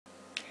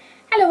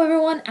Hello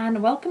everyone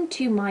and welcome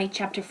to my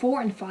chapter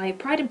 4 and 5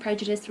 Pride and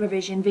Prejudice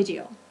revision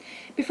video.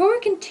 Before we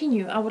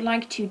continue, I would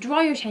like to draw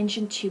your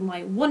attention to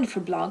my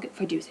wonderful blog,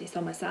 if I do say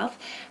so myself.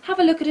 Have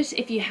a look at it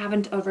if you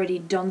haven't already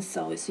done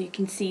so you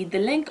can see the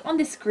link on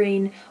the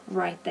screen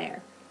right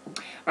there.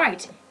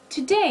 Right,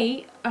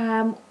 today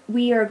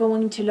we are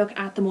going to look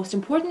at the most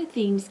important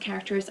themes,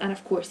 characters and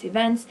of course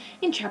events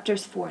in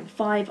chapters 4 and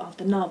 5 of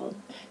the novel.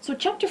 So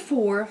chapter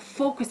 4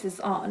 focuses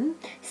on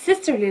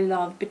sisterly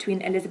love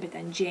between Elizabeth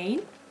and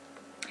Jane,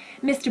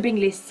 Mr.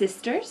 Bingley's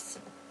sisters,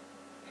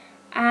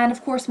 and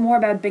of course more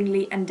about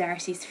Bingley and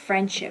Darcy's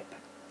friendship.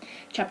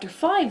 Chapter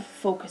 5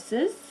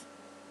 focuses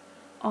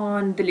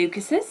on the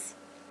Lucases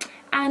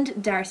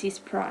and Darcy's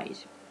pride.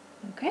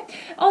 Okay.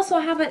 Also,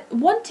 I have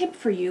one tip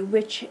for you,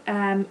 which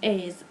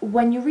is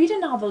when you read a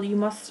novel, you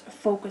must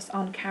focus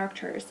on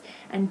characters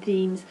and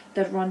themes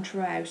that run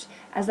throughout,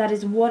 as that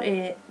is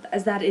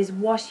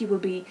what you will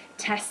be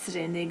tested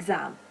in the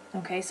exam.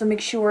 Okay, so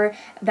make sure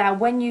that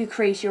when you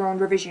create your own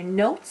revision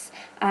notes,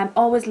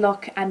 always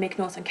look and make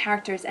notes on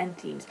characters and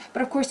themes.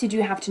 But of course you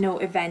do have to know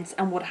events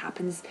and what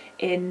happens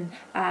in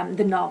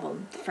the novel,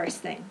 the first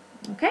thing.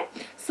 Okay,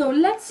 so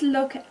let's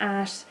look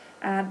at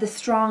the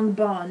strong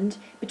bond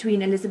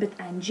between Elizabeth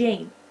and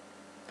Jane.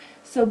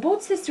 So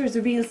both sisters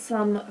reveal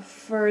some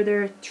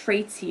further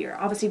traits here.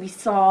 Obviously we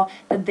saw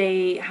that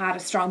they had a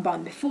strong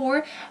bond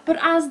before, but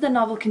as the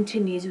novel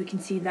continues we can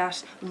see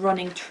that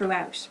running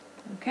throughout.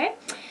 Okay.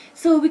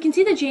 So we can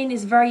see that Jane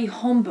is very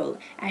humble,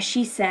 as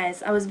she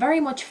says, "I was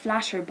very much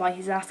flattered by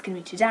his asking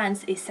me to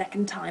dance a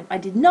second time. I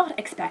did not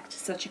expect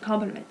such a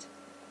compliment."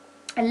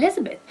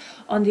 Elizabeth,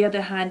 on the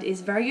other hand,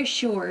 is very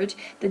assured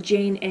that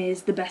Jane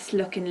is the best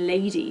looking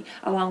lady,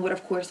 along with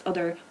of course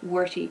other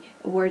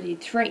worthy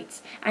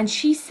traits, and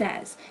she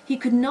says, "He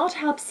could not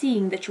help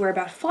seeing that you were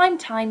about 5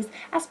 times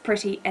as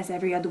pretty as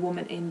every other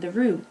woman in the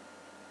room."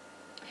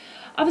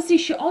 Obviously,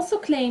 she also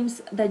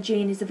claims that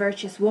Jane is a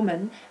virtuous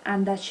woman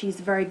and that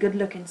she's very good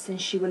looking,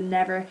 since she will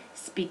never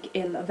speak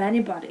ill of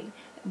anybody.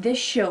 This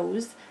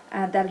shows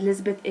that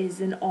Elizabeth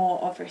is in awe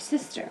of her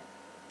sister.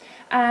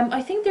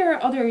 I think there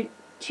are other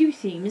 2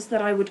 themes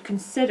that I would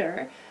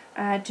consider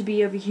to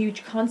be of a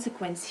huge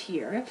consequence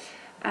here,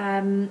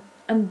 and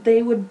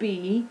they would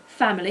be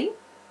family,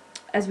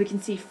 as we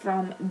can see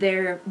from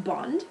their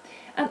bond,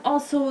 and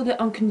also the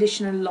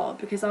unconditional love,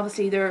 because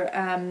obviously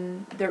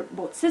they're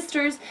both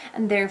sisters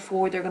and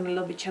therefore they're going to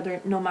love each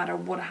other no matter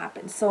what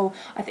happens. So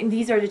I think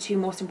these are the 2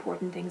 most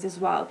important things as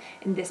well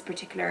in this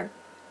particular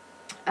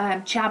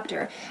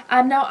chapter.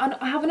 Now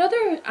I have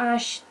another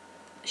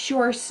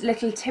short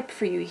little tip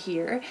for you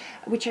here,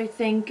 which I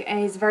think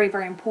is very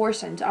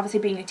important. Obviously,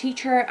 being a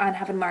teacher and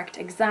having marked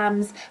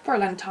exams for a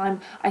long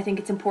time, I think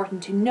it's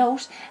important to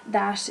note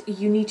that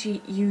you need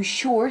to use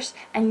short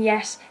and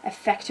yet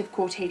effective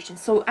quotations.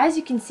 So as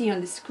you can see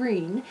on the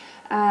screen,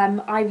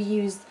 I've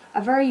used a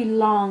very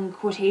long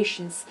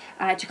quotations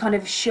to kind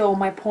of show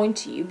my point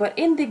to you, but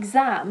in the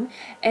exam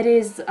it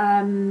is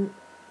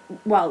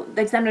well,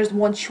 the examiners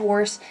want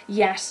short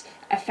yet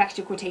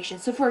effective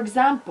quotations. So for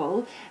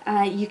example,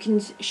 you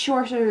can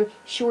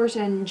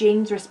shorten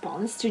Jane's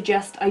response to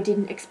just "I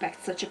didn't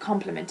expect such a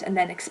compliment," and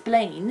then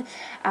explain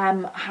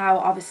how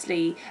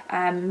obviously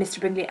Mr.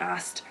 Bingley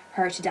asked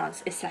her to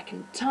dance a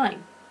second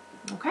time.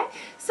 Okay,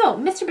 so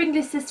Mr.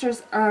 Bingley's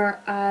sisters are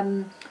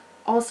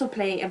also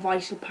play a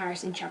vital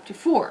part in chapter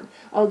 4,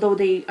 although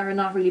they are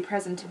not really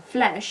present in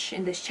flesh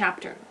in this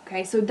chapter.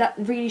 Okay, so that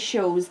really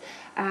shows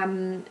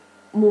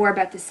more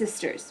about the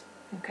sisters.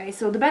 Okay,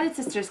 so the Bennet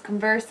sisters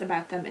converse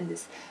about them in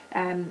this.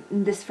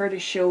 This further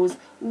shows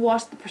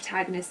what the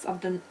protagonists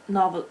of the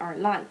novel are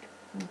like.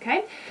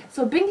 Okay,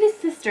 so Bingley's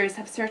sisters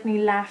have certainly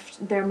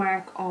left their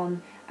mark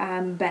on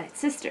Bennet's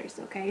sisters.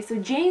 Okay, so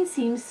Jane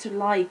seems to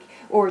like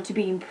or to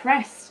be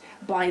impressed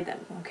by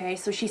them. Okay,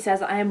 so she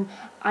says, I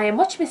am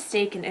much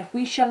mistaken if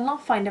we shall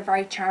not find a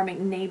very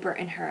charming neighbour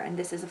in her," and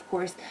this is of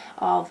course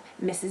of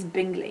Mrs.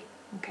 Bingley.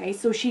 Okay,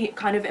 so she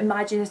kind of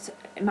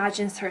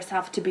imagines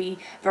herself to be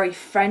very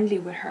friendly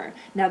with her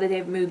now that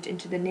they've moved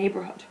into the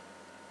neighbourhood.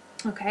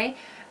 Okay,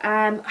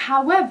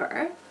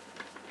 however,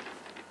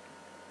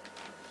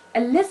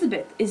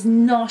 Elizabeth is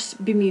not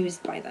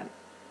bemused by them.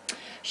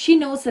 She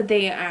knows that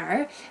they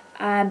are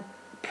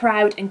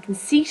proud and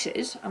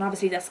conceited, and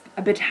obviously that's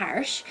a bit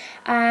harsh,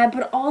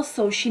 but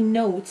also she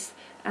notes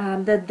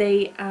that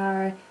they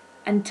are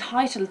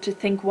entitled to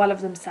think well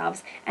of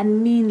themselves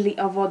and meanly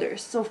of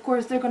others. So of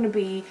course they're going to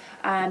be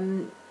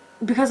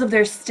because of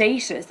their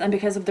status and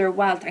because of their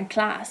wealth and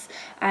class,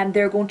 and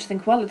they're going to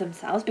think well of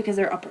themselves because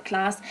they're upper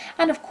class,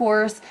 and of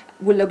course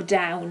will look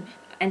down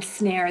and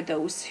snare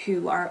those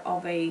who are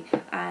of a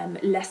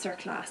lesser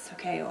class,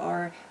 okay,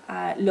 or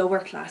lower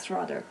class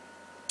rather.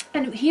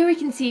 And here we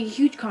can see a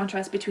huge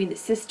contrast between the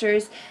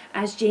sisters,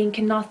 as Jane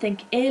cannot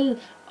think ill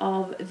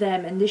of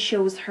them, and this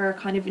shows her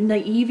kind of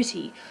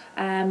naivety,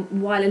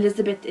 while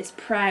Elizabeth is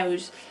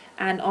proud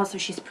and also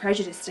she's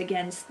prejudiced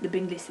against the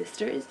Bingley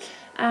sisters,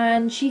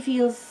 and she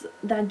feels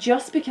that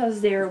just because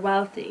they are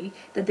wealthy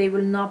that they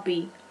will not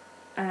be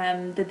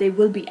that they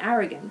will be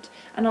arrogant,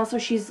 and also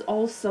she's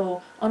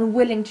also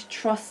unwilling to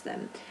trust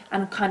them,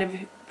 and kind of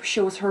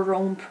shows her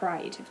own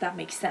pride, if that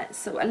makes sense.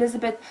 So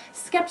Elizabeth,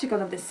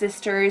 skeptical of the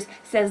sisters,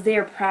 says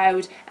they're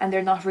proud and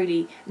they're not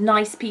really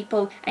nice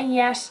people, and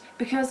yet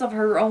because of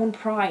her own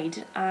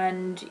pride,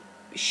 and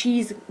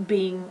she's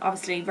being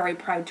obviously very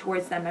proud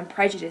towards them and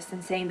prejudiced,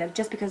 and saying that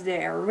just because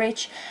they are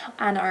rich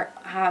and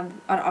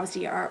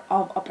obviously are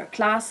of upper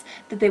class,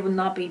 that they will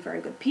not be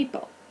very good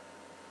people.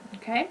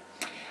 Okay,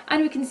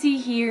 and we can see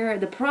here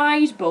the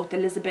pride, both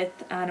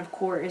Elizabeth and of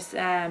course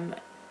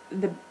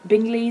the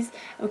Bingleys.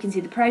 We can see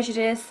the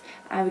prejudice,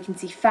 we can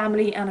see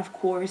family, and of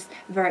course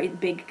very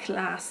big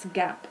class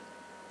gap.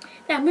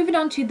 Now moving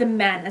on to the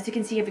men, as you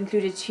can see I've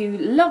included two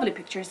lovely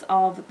pictures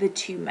of the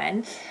two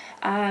men.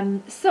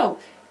 So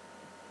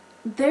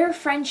their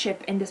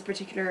friendship in this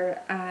particular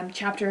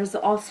chapter has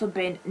also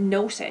been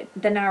noted.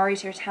 The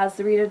narrator tells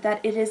the reader that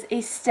it is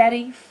a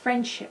steady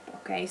friendship,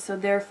 okay, so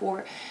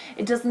therefore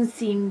it doesn't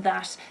seem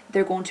that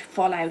they're going to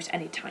fall out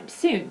anytime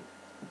soon.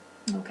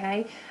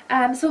 Okay,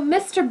 so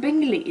Mr.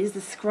 Bingley is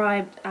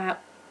described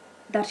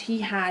that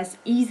he has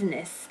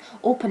easiness,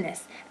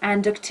 openness,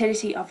 and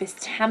ductility of his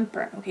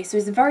temper. Okay, so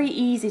he's very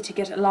easy to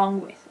get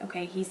along with.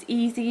 Okay, he's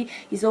easy,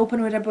 he's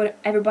open with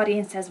everybody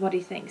and says what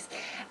he thinks.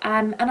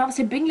 And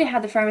obviously Bingley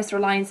had the firmest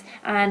reliance,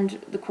 and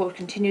the quote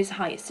continues,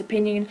 highest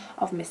opinion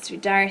of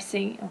Mr.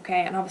 Darcy.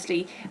 Okay, and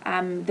obviously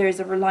there's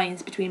a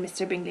reliance between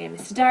Mr. Bingley and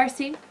Mr.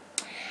 Darcy.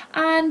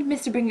 And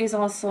Mr. Bingley is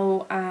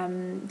also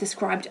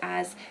described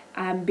as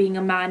being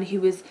a man who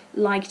was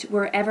liked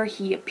wherever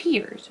he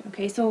appeared.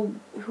 Okay, so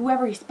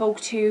whoever he spoke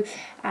to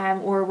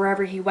or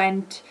wherever he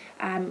went,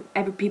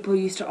 people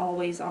used to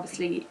always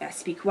obviously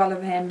speak well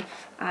of him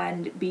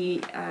and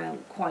be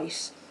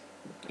quite,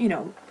 you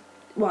know,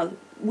 well,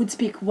 would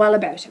speak well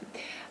about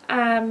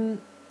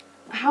him.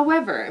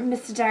 However,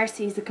 Mr.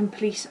 Darcy is the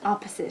complete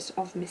opposite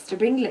of Mr.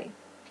 Bingley.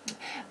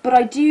 But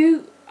I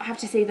do have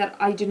to say that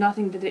I do not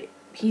think that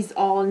he's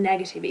all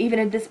negative. Even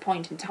at this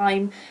point in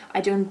time, I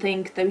don't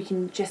think that we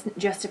can just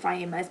justify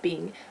him as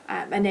being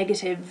a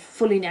negative,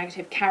 fully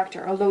negative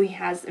character, although he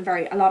has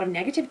a lot of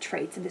negative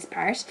traits in this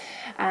part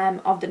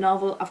of the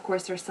novel. Of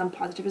course, there's some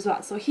positive as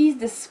well. So he's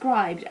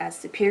described as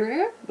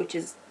superior, which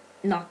is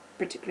not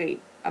particularly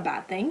a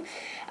bad thing,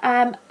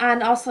 and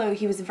also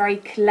he was very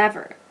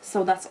clever,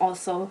 so that's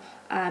also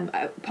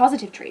a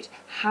positive trait.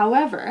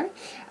 However,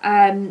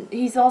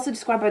 he's also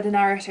described by the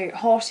narrator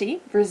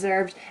haughty,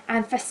 reserved,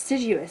 and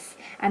fastidious,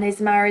 and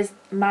his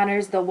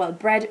manners, though well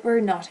bred,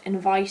 were not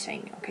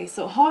inviting. Okay,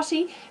 so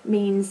haughty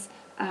means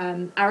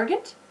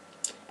arrogant.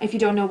 If you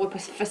don't know what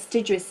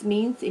fastidious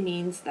means, it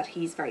means that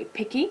he's very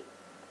picky.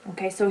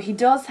 Okay, so he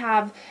does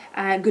have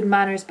good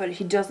manners, but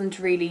he doesn't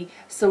really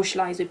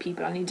socialise with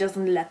people, and he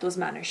doesn't let those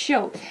manners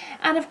show.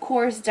 And of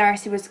course,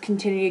 Darcy was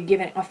continually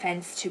giving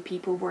offence to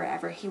people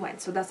wherever he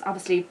went, so that's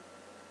obviously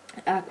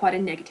quite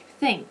a negative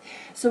thing.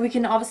 So we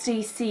can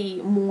obviously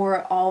see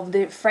more of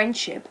the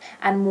friendship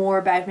and more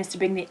about Mr.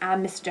 Bingley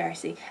and Mr.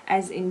 Darcy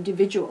as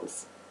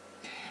individuals.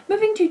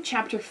 Moving to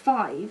chapter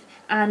 5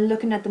 and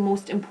looking at the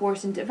most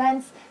important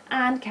events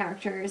and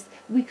characters,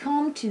 we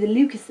come to the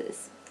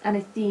Lucases and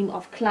a theme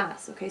of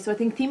class. Okay, so I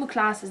think theme of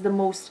class is the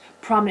most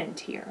prominent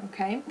here.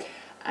 Okay,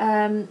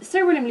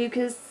 Sir William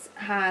Lucas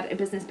had a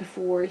business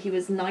before he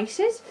was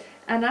knighted,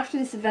 and after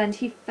this event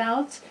he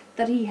felt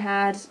that he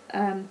had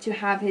to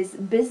have his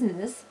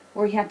business,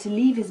 or he had to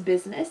leave his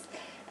business,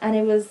 and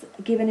it was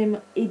given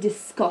him a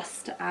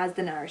disgust, as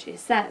the narrative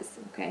says.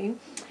 Okay,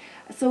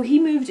 so he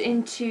moved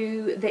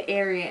into the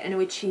area in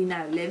which he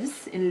now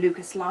lives, in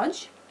Lucas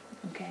Lodge.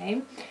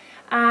 Okay,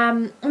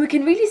 we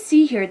can really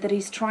see here that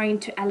he's trying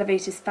to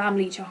elevate his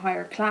family to a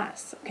higher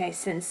class, okay,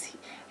 since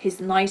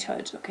his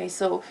knighthood. Okay,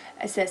 so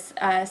it says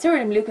Sir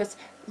William Lucas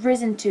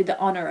risen to the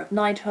honour of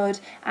knighthood,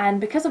 and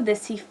because of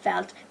this he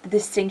felt the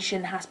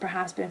distinction has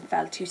perhaps been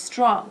felt too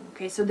strong.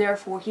 Okay, so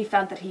therefore he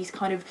felt that he's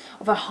kind of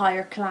a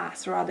higher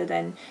class rather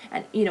than,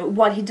 and you know,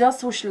 while he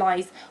does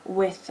socialise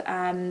with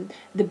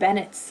the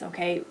Bennets,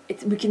 okay,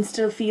 we can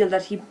still feel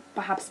that he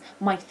perhaps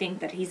might think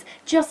that he's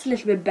just a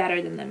little bit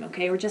better than them,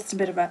 okay, or just a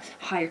bit of a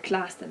higher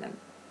class than them.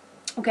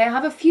 Okay, I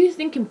have a few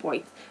thinking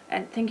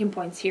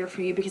points here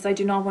for you, because I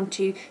do not want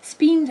to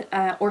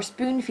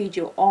spoon feed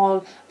you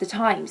all the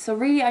time. So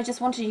really, I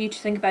just wanted you to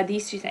think about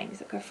these two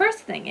things. Okay, first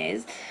thing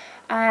is,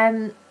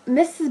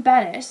 Mrs.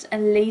 Bennet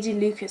and Lady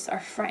Lucas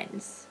are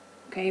friends.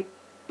 Okay,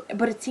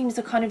 but it seems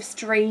a kind of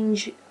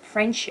strange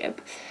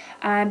friendship.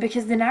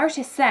 Because the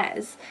narrative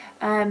says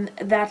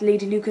that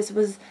Lady Lucas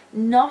was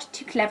not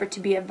too clever to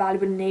be a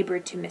valuable neighbour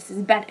to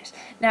Mrs. Bennet.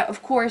 Now,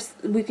 of course,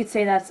 we could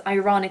say that's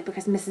ironic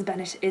because Mrs.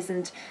 Bennet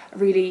isn't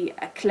really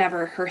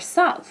clever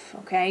herself,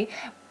 okay?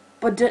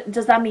 But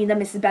does that mean that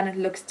Mrs. Bennet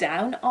looks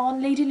down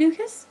on Lady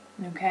Lucas?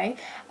 Okay,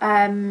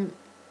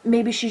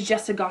 maybe she's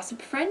just a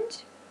gossip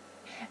friend.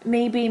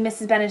 maybe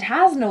Mrs. Bennet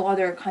has no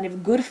other kind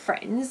of good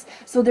friends,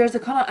 so there's a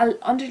kind of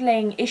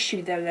underlying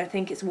issue there that I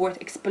think is worth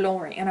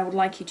exploring, and I would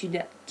like you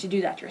to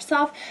do that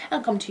yourself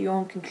and come to your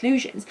own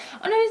conclusions.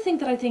 Another thing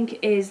that I think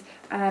is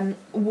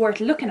worth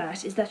looking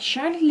at is that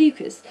Charlotte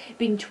Lucas,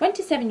 being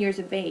 27 years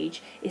of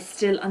age, is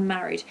still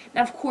unmarried.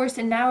 Now, of course,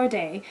 in our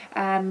day,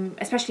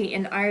 especially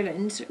in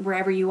Ireland,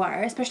 wherever you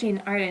are, especially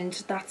in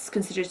Ireland, that's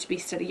considered to be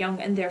still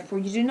young, and therefore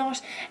you do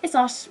not, it's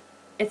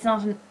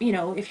not, you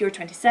know, if you're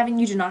 27,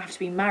 you do not have to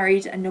be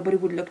married and nobody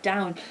would look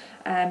down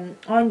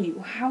on you.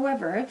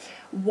 However,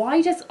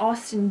 why does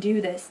Austen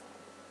do this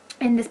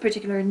in this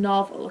particular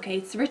novel? Okay,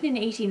 it's written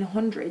in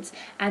 1800s,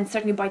 and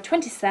certainly by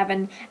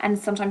 27 and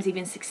sometimes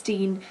even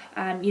 16,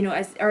 you know,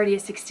 as early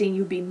as 16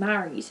 you'd be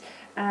married.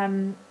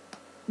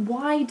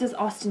 Why does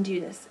Austen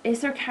do this?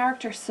 Is her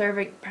character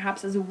serving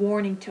perhaps as a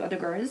warning to other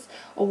girls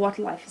or what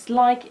life is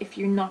like if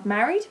you're not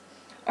married?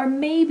 Or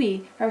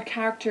maybe her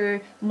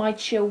character might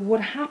show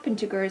what happened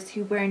to girls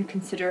who weren't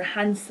considered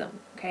handsome.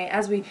 Okay,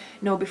 as we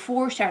know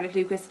before, Charlotte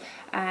Lucas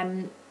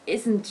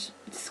isn't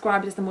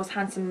described as the most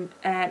handsome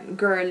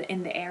girl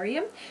in the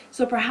area.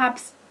 So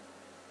perhaps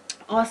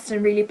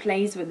Austen really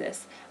plays with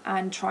this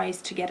and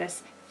tries to get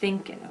us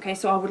thinking. Okay,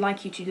 so I would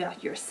like you to do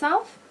that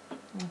yourself.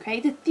 Okay,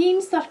 the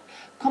themes that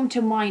come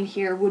to mind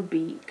here would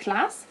be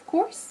class, of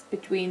course,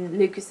 between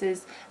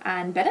Lucas's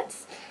and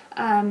Bennet's,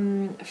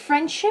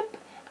 friendship,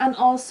 and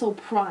also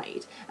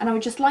pride. And I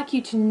would just like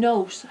you to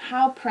note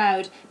how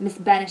proud Miss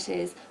Bennet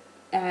is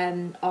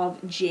of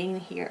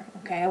Jane here.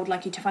 Okay, I would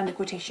like you to find the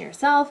quotation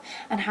yourself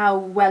and how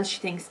well she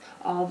thinks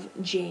of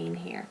Jane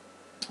here.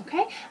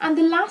 Okay, and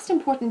the last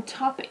important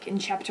topic in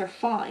chapter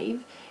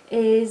 5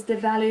 is the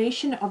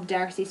evaluation of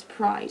Darcy's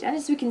pride. And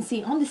as we can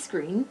see on the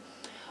screen,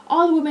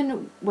 all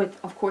women, with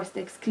of course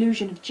the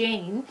exclusion of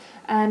Jane,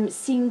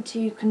 seem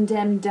to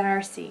condemn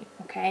Darcy.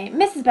 Okay,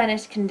 Mrs.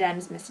 Bennet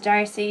condemns Mr.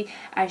 Darcy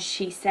as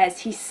she says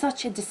he's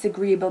such a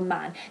disagreeable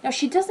man. Now,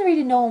 she doesn't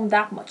really know him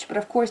that much, but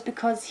of course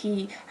because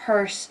he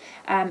hurt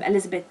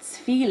Elizabeth's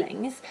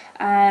feelings,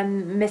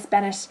 Miss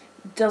Bennet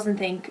doesn't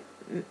think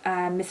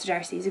Mr.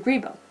 Darcy is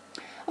agreeable.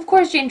 Of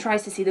course, Jane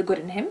tries to see the good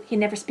in him. He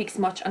never speaks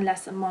much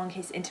unless among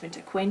his intimate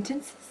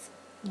acquaintances.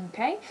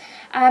 Okay,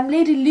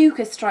 Lady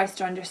Lucas tries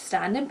to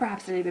understand him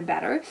perhaps a little bit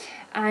better,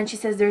 and she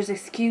says there's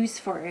excuse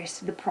for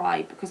it, the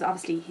pride, because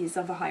obviously he's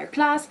of a higher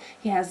class,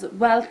 he has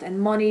wealth and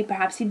money,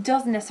 perhaps he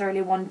doesn't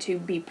necessarily want to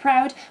be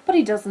proud, but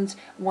he doesn't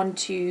want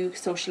to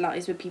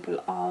socialise with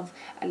people of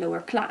a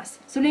lower class.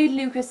 So Lady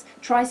Lucas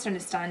tries to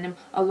understand him,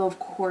 although of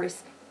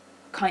course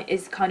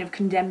is kind of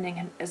condemning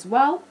him as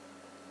well.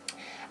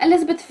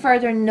 Elizabeth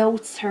further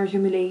notes her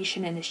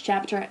humiliation in this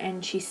chapter,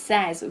 and she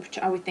says, which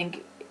I would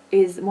think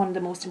is one of the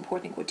most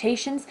important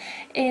quotations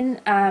in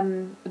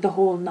the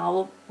whole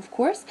novel, of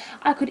course,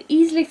 "I could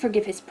easily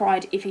forgive his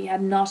pride if he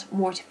had not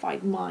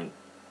mortified mine."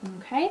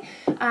 Okay,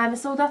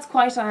 so that's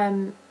quite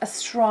a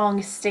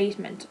strong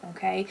statement.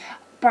 Okay,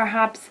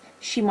 perhaps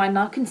she might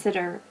not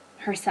consider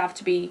herself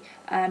to be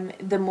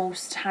the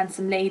most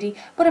handsome lady,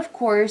 but of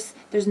course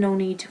there's no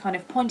need to kind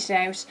of point it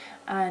out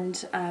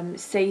and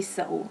say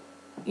so,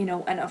 you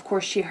know, and of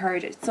course she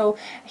heard it. So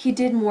he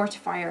did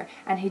mortify her,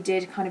 and he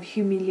did kind of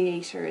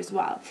humiliate her as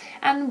well.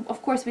 And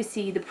of course we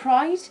see the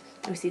pride,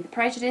 we see the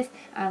prejudice,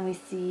 and we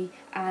see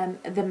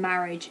the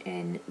marriage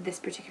in this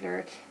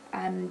particular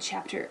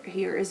chapter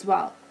here as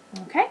well.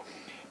 Okay,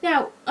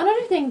 now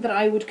another thing that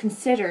I would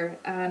consider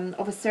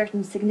of a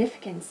certain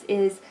significance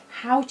is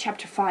how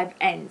chapter 5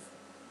 ends.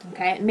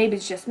 Okay, maybe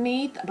it's just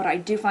me, but I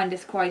do find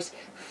this quite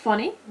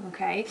funny.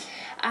 Okay,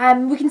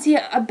 we can see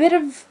a bit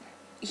of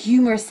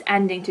humorous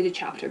ending to the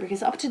chapter,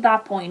 because up to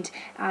that point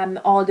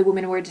all the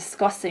women were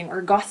discussing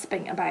or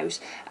gossiping about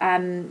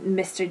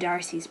Mr.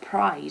 Darcy's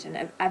pride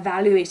and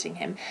evaluating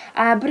him,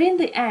 but in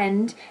the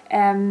end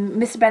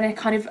Mr. Bennet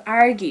kind of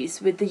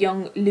argues with the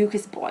young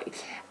Lucas boy,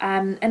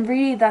 and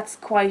really that's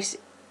quite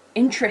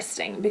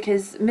interesting,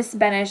 because Miss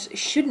Bennet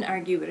shouldn't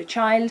argue with a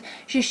child.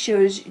 She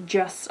should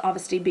just,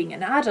 obviously being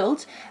an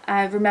adult,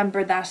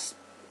 remember that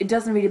it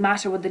doesn't really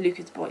matter what the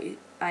Lucas boy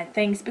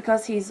thinks,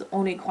 because he's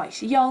only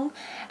quite young,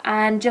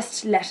 and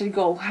just let it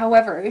go.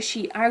 However,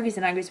 she argues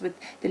and argues with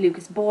the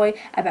Lucas boy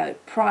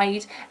about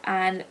pride,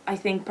 and I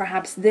think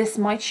perhaps this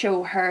might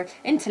show her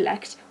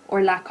intellect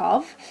or lack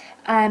of,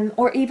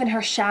 or even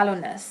her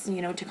shallowness,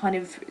 you know, to kind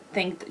of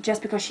think that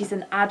just because she's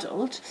an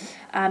adult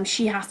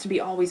she has to be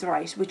always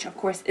right, which of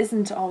course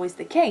isn't always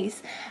the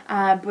case,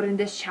 but in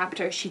this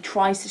chapter she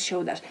tries to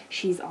show that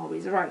she's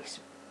always right.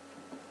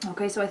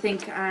 Okay, so I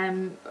think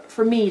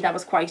for me that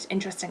was quite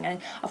interesting,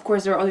 and of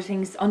course there are other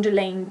things,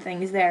 underlying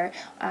things there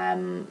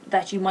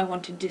that you might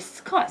want to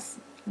discuss.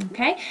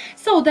 Okay,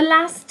 so the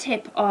last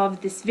tip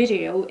of this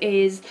video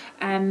is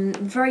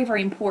very,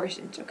 very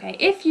important. Okay,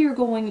 if you're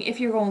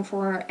going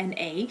for an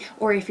A,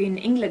 or if you're in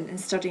England and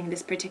studying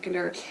this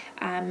particular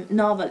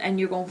novel and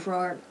you're going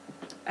for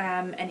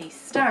any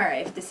star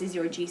if this is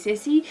your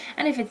GCSE,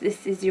 and if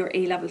this is your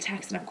A-level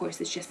text, and of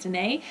course it's just an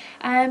A.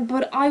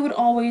 But I would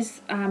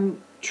always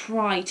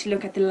try to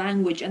look at the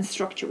language and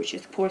structure, which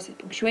is of course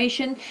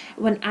punctuation,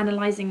 when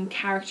analysing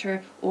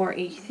character or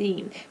a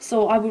theme.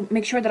 So I would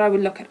make sure that I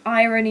would look at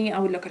irony, I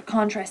would look at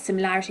contrast,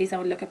 similarities, I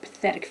would look at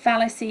pathetic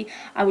fallacy,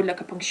 I would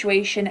look at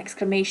punctuation,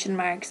 exclamation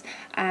marks,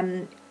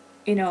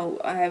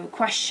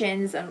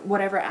 questions and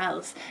whatever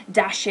else,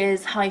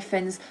 dashes,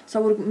 hyphens.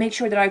 So I would make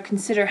sure that I would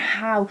consider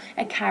how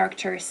a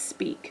character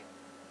speak.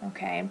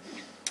 Okay,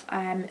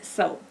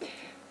 so